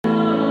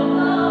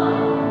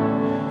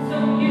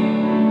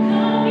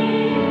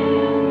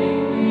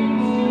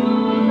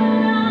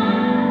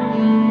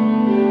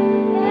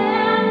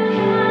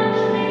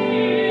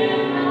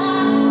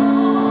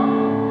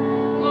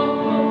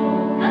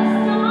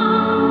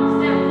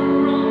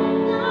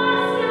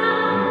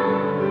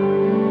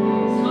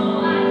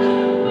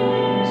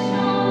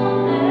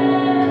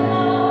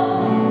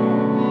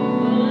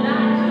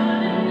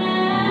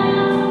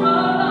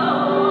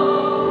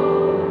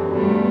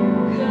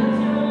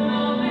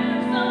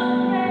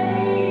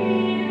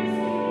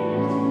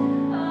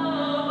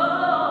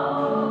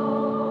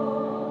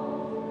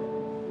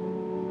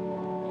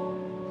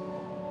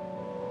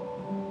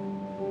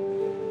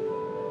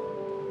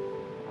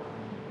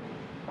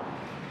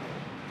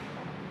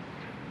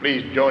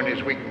Please join us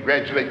as we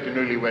congratulate the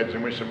newlyweds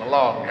and wish them a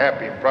long,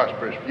 happy, and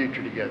prosperous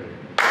future together.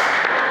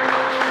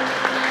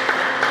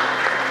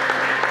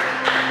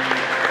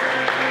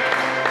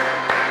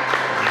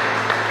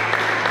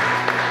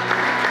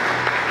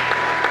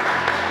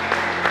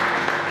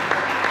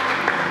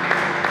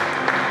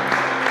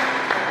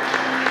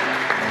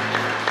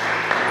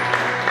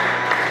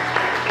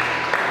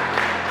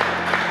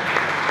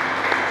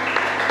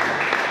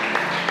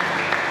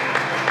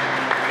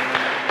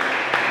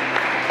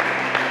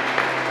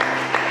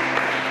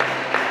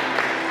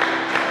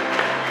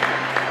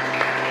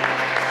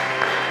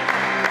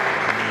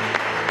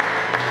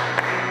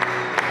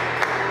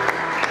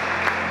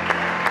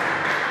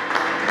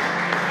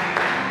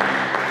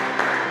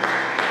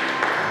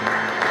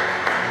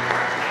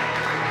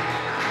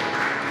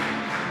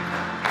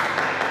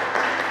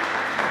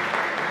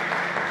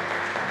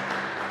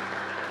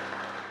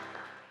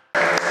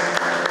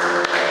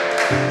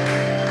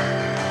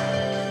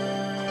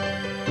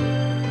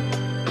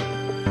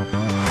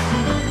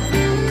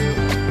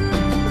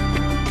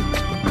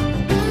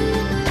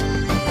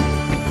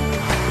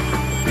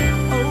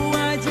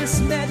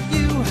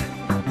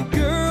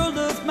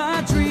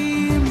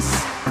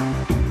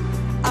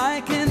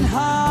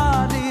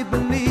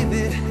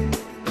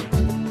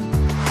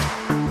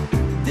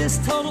 This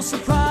total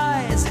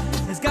surprise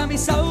has got me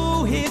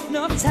so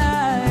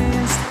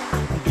hypnotized.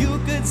 You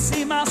could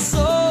see my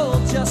soul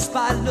just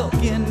by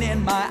looking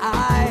in my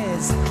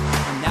eyes.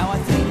 And now I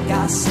think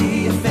I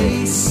see a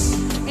face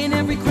in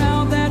every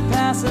crowd that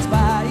passes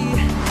by.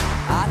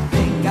 I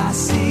think I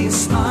see a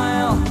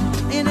smile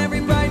in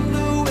every bright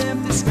blue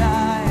empty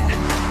sky.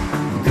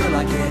 Girl,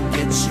 I can't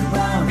get you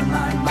out of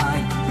my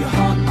mind. You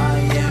haunt my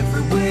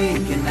every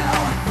waking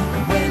hour.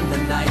 And when the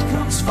night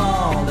comes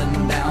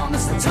falling down,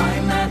 it's the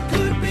time that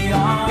could be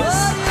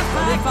ours.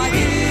 But if I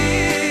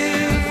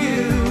give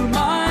you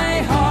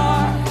my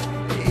heart,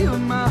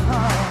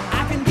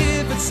 I can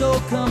give it so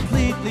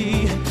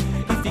completely.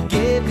 If you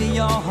give me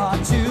your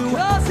heart too,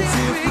 'cause if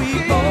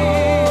we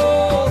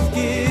both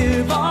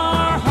give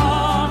our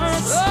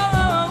hearts,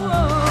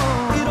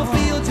 it'll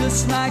feel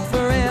just like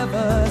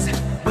forever's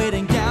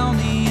waiting down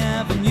the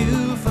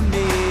avenue for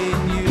me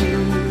and you.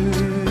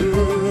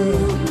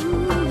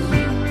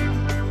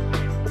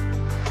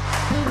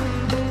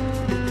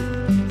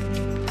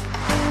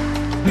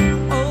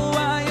 Oh,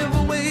 I have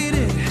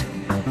waited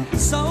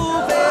so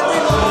very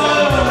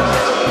long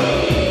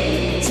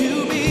to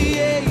be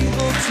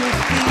able to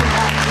feel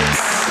like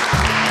this.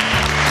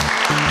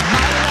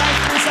 My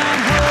life was on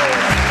hold,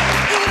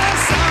 even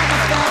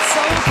summer felt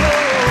so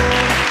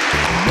cold.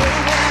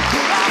 Nowhere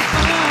could I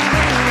find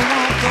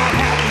anyone for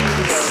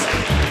happiness.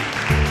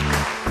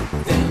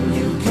 Then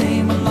you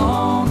came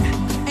along,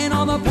 and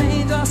all the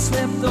pain just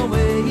slipped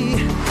away.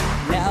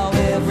 Now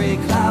every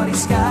cloudy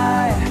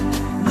sky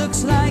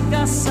looks like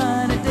a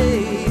sunny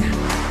day.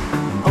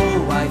 Oh,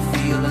 I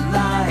feel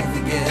alive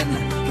again,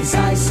 'cause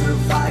I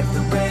survived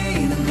the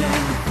rain, and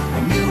then I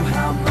knew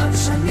how much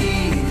I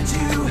needed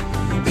you,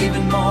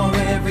 even more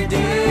every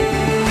day.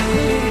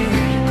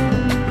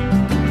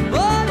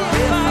 But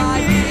if I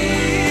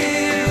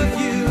give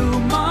you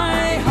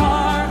my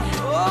heart,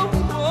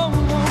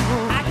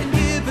 I can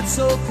give it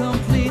so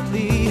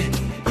completely.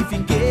 If you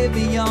give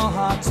me your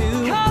heart too,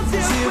 'cause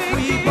if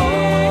we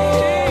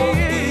both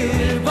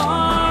give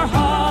our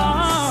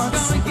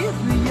hearts,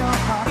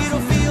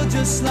 it'll feel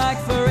just like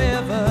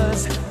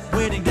forever's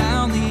waiting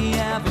down the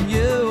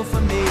avenue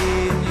for me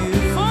and you.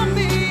 For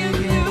me and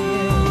you.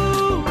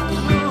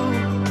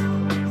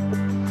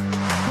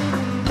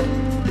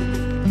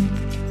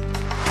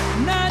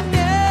 And I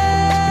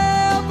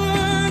never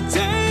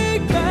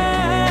take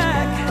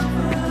back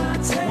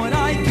what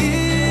I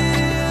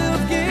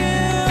give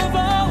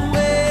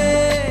away.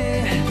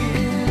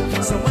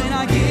 So when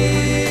I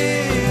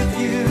give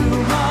you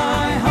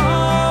my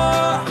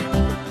heart,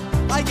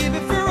 I give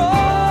it for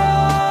always.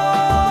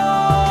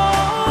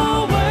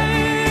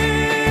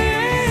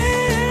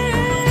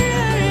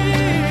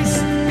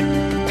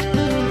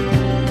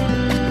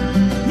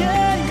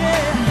 Yeah,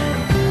 yeah.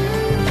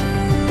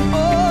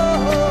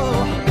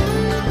 Oh,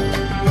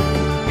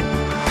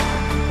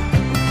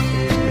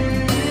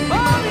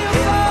 but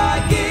if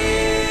I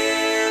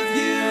give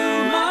you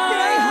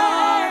my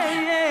heart,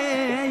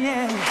 yeah,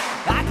 yeah,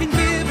 I can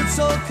give it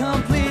so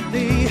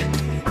completely.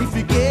 If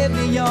you give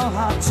me your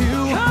heart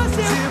too,